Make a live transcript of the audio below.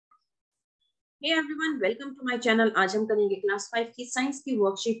Hey everyone, welcome to my channel. आज हम करेंगे क्लास 5 की साइंस की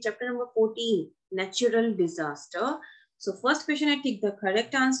worksheet chapter number 14 natural disaster. So first question, I take the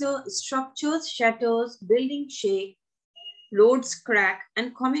correct answer. Structures shatters, building shake, roads crack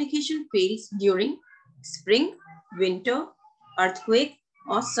and communication fails during spring, winter, earthquake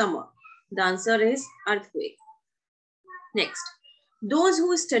or summer. The answer is earthquake. Next, those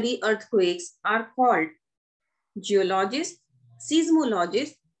who study earthquakes are called geologists,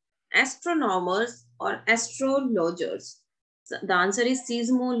 seismologists, astronomers or astrologers. So the answer is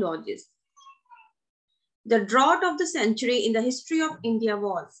seismologists. The drought of the century in the history of India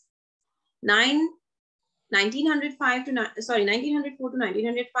was 1905 to 1904 to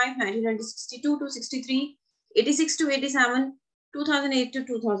 1905, 1962 to 63, 86 to 87, 2008 to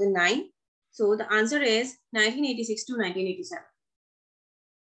 2009. So the answer is 1986 to 1987.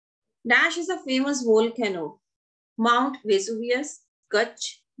 Dash is a famous volcano. Mount Vesuvius,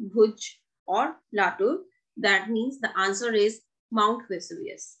 Kutch, Bhuj or Latur. That means the answer is Mount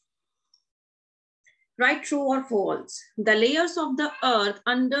Vesuvius. Right, true or false? The layers of the earth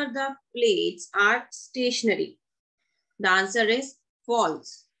under the plates are stationary. The answer is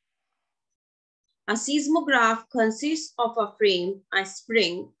false. A seismograph consists of a frame, a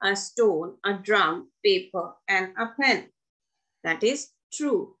spring, a stone, a drum, paper, and a pen. That is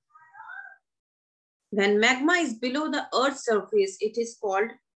true. When magma is below the earth's surface, it is called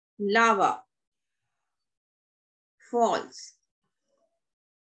lava. False.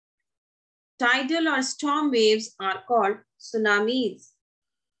 Tidal or storm waves are called tsunamis.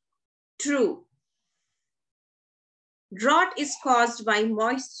 True. Drought is caused by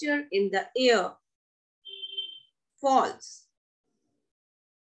moisture in the air. False.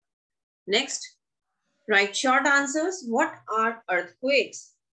 Next, write short answers. What are earthquakes?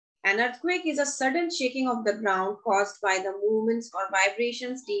 An earthquake is a sudden shaking of the ground caused by the movements or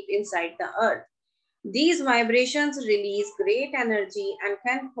vibrations deep inside the earth. These vibrations release great energy and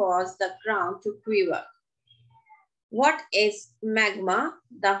can cause the ground to quiver. What is magma?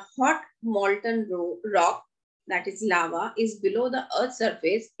 The hot molten rock, that is lava, is below the earth's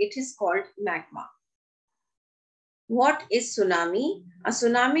surface. It is called magma. What is tsunami? A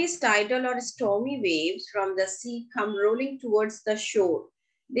tsunami is tidal or stormy waves from the sea come rolling towards the shore.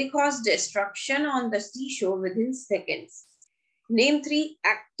 They cause destruction on the seashore within seconds. Name 3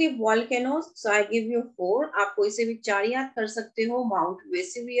 active volcanoes. So I give you 4. आप कोई से भी 4 याद कर सकते हो. Mount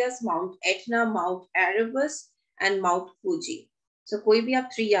Vesuvius, Mount Etna, Mount Erebus and Mount Fuji. So कोई भी आप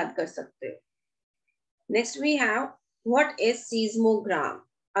 3 याद कर सकते हो. Next we have, what is seismogram?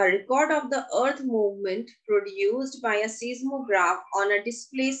 A record of the earth movement produced by a seismograph on a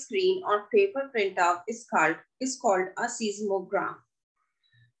display screen or paper printout is called a seismogram.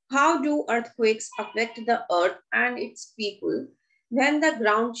 How do earthquakes affect the earth and its people? When the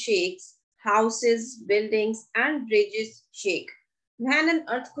ground shakes, houses, buildings, and bridges shake. When an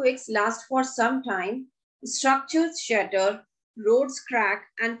earthquake lasts for some time, structures shatter, roads crack,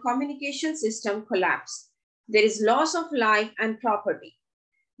 and communication system collapse. There is loss of life and property.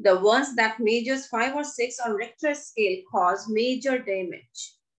 The ones that measures 5 or 6 on Richter scale cause major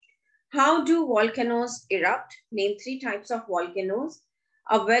damage. How do volcanoes erupt? Name 3 types of volcanoes.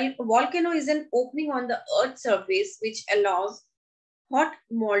 A volcano is an opening on the earth's surface which allows hot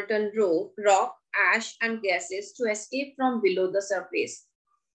molten rock, ash, and gases to escape from below the surface.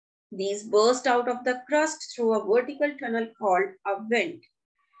 These burst out of the crust through a vertical tunnel called a vent.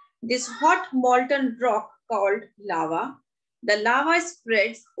 This hot molten rock called lava. The lava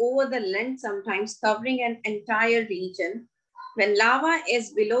spreads over the land, sometimes covering an entire region. When lava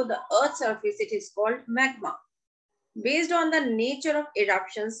is below the earth's surface, it is called magma. Based on the nature of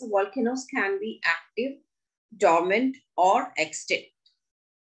eruptions, volcanoes can be active, dormant, or extinct.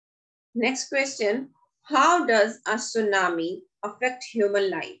 Next question, how does a tsunami affect human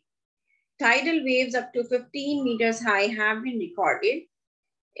life? Tidal waves up to 15 meters high have been recorded.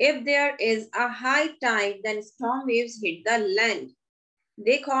 If there is a high tide, then storm waves hit the land.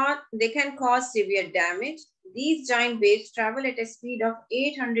 They can cause severe damage. These giant waves travel at a speed of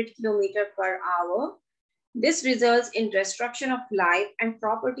 800 km per hour. This results in destruction of life and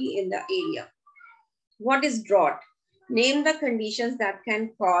property in the area. What is drought? Name the conditions that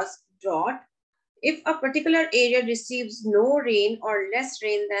can cause drought. If a particular area receives no rain or less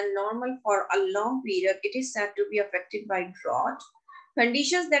rain than normal for a long period, it is said to be affected by drought.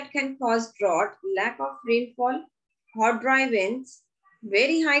 Conditions that can cause drought: lack of rainfall, hot dry winds,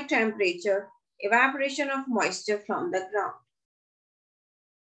 very high temperature, evaporation of moisture from the ground.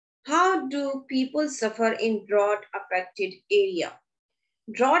 How do people suffer in drought-affected area?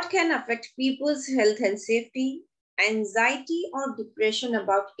 Drought can affect people's health and safety. anxiety or depression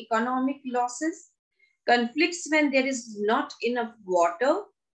about economic losses, conflicts when there is not enough water,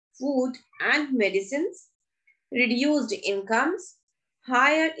 food, and medicines, reduced incomes,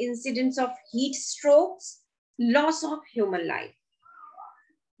 higher incidence of heat strokes, loss of human life.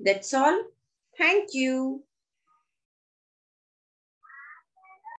 That's all. Thank you.